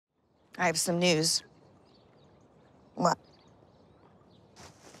I have some news. What?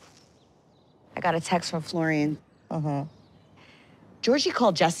 I got a text from Florian. Georgie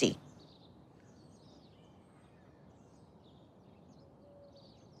called Jesse.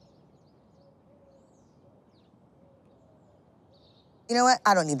 You know what?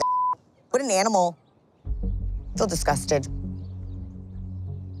 I don't need that. What an animal. I feel disgusted.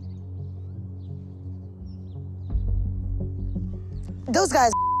 Those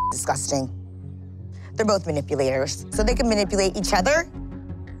guys are disgusting. They're both manipulators, so they can manipulate each other.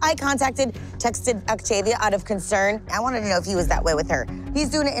 I texted Octavia out of concern. I wanted to know if he was that way with her. He's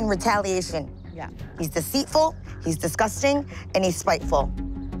doing it in retaliation. Yeah. He's deceitful, he's disgusting, and he's spiteful.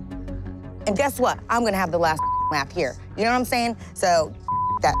 And guess what? I'm gonna have the last laugh here. You know what I'm saying? So,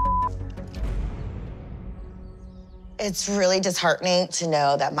 that. It's really disheartening to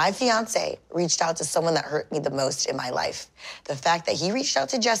know that my fiance reached out to someone that hurt me the most in my life. The fact that he reached out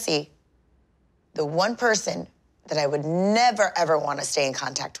to Jesse, the one person that I would never, ever want to stay in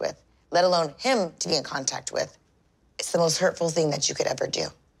contact with, let alone him to be in contact with, it's the most hurtful thing that you could ever do.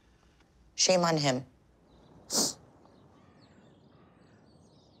 Shame on him.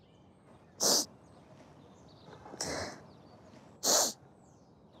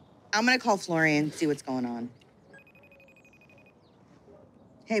 I'm gonna call Florian, see what's going on.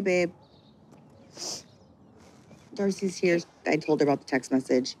 Hey, babe. Darcey's here. I told her about the text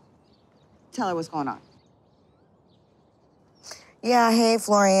message. Tell her what's going on. Yeah, hey,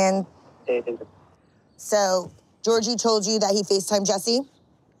 Florian. Hey. So, Georgie told you that he FaceTimed Jesse?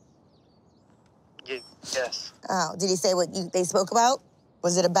 Yes. Oh, did he say what they spoke about?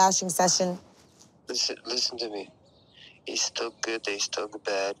 Was it a bashing session? Listen to me. He's still good, they still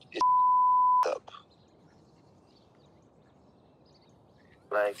bad. It's up.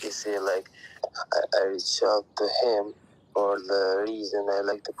 Like you say, I reach out to him for the reason I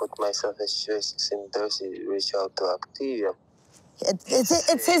like to put myself in situations in Darcey reach out to Octavia.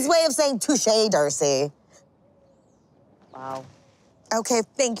 It's his way of saying touche, Darcey. Wow. Okay,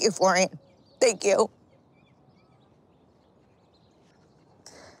 thank you, Florian. Thank you.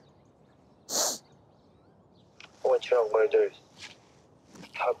 What's wrong, brother?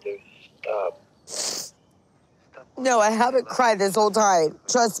 Stop there. Stop. No, I haven't cried this whole time.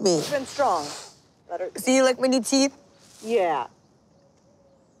 Trust me. It's been strong. Let her... See, you like my new teeth? Yeah.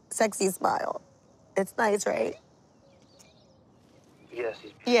 Sexy smile. It's nice, right? Yes,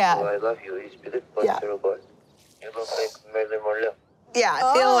 he's beautiful. Yeah. I love you. He's beautiful. Yeah. But you look like Marilyn Monroe. Yeah,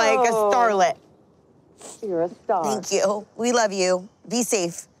 I feel like a starlet. You're a star. Thank you. We love you. Be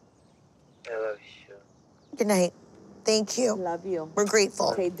safe. I love you. Good night. Thank you. Love you. We're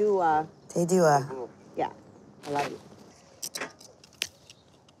grateful. Te dua. Te dua. Yeah, I love you.